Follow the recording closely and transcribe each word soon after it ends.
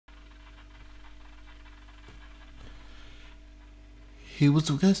Hey,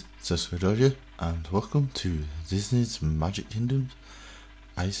 what's up guys, it's Oscar Georgia and welcome to Disney's Magic Kingdom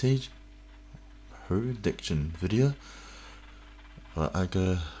Ice Age prediction video. I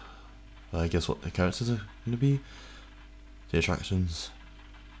guess what the characters are going to be, the attractions,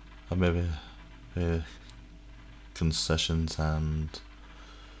 and maybe concessions and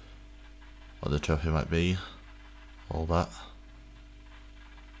what the trophy might be, all that.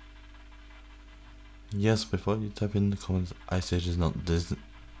 Yes, before you type in the comments, Ice Age is not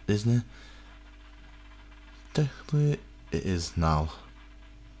Disney. Technically, it is now.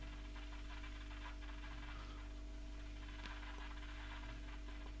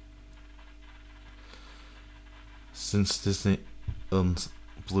 Since Disney owns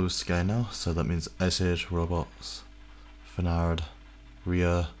Blue Sky now, so that means Ice Age, Robots, Fenard,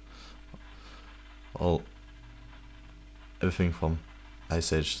 Ria, everything from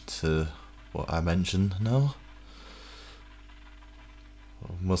Ice Age to what I mentioned now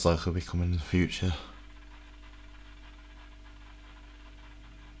will most likely be coming in the future.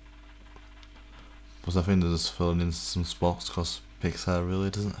 But I think they're just filling in some spots because Pixar really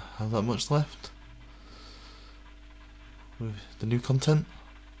doesn't have that much left with the new content.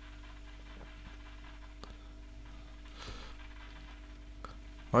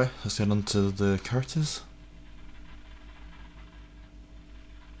 Alright, let's get on to the characters.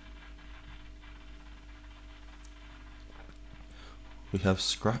 We have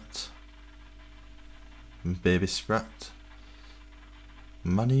Scrat, Baby Scrat,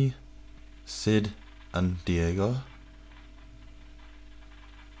 Manny, Sid and Diego.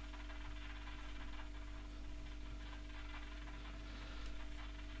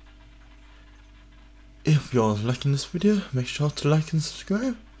 If you're liking this video, make sure to like and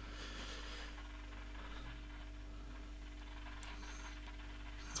subscribe.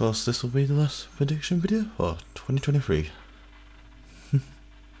 Of course, this will be the last prediction video for 2023.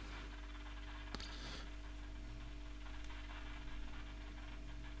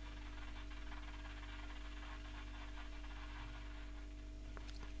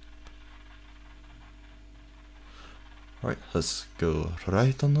 Right, let's go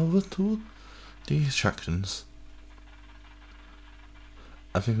right on over to the attractions.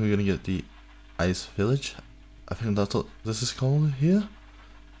 I think we're gonna get the Ice Village. I think that's what this is called here.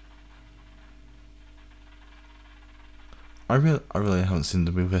 I really haven't seen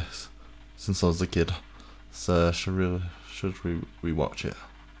the movie since I was a kid, so I should rewatch it.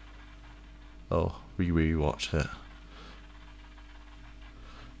 Oh, rewatch it.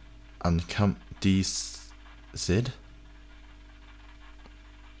 And Camp D Sid.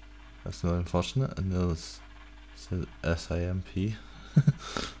 That's not unfortunate. And there's SIMP.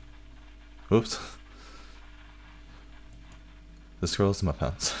 Oops. The scrolls in my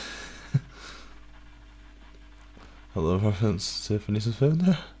pants. Hello, reference to Phineas's phone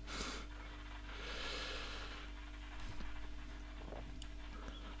there.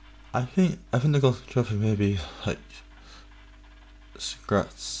 I think the gold trophy may be like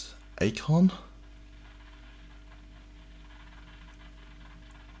Scrat's Acorn.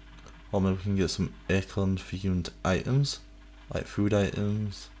 Or maybe we can get some Acorn themed items, like food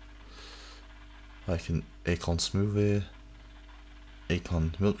items, like an Acorn smoothie,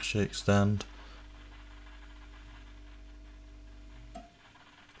 Acorn milkshake stand.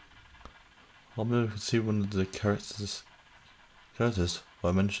 Or maybe we can see one of the characters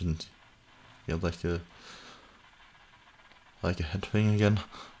I mentioned. Yeah, like a head thing again,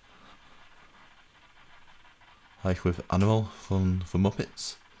 like with Animal from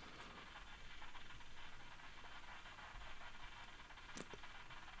Muppets.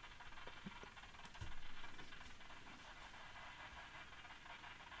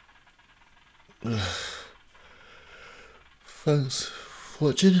 Thanks for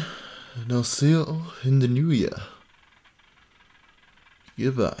watching, and I'll see you all in the new year.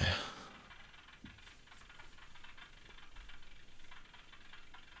 Goodbye.